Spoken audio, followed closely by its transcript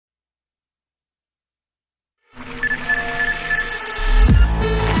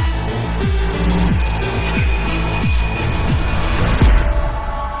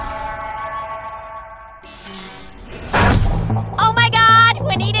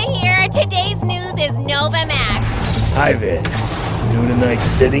Hi there. New to Night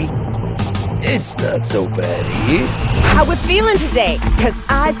City? It's not so bad here. How we feeling today? Cause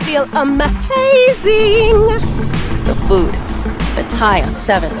I feel amazing. The food. The Thai on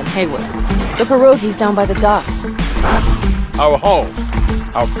 7th and Haywood. The pierogies down by the docks. Our home.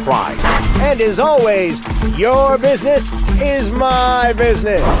 Our pride. And as always, your business is my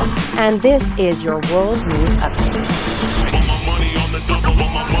business. And this is your World News Update.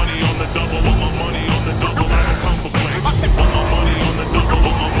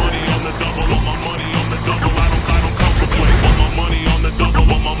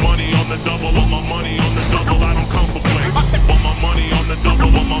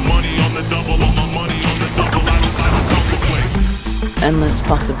 Endless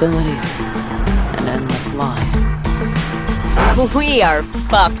possibilities and endless lies. We are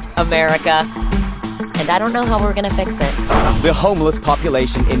fucked, America. And I don't know how we're gonna fix it. The homeless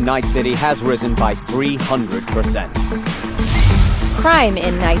population in Night City has risen by 300%. Crime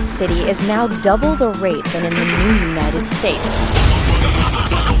in Night City is now double the rate than in the new United States.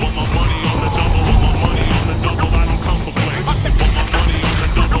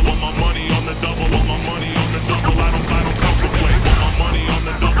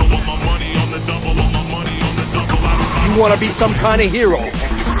 You want to be some kind of hero.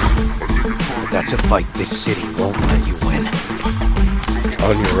 That's a fight this city won't let you win.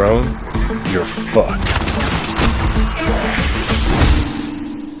 On your own, you're fucked.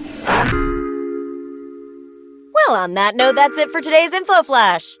 Well, on that note, that's it for today's Info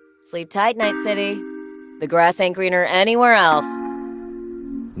Flash. Sleep tight, Night City. The grass ain't greener anywhere else.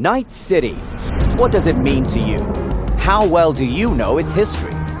 Night City. What does it mean to you? How well do you know its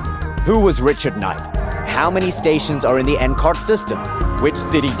history? Who was Richard Knight? How many stations are in the NCART system? Which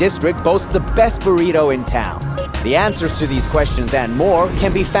city district boasts the best burrito in town? The answers to these questions and more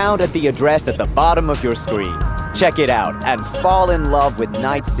can be found at the address at the bottom of your screen. Check it out and fall in love with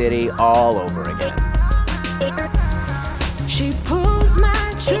Night City all over again. She put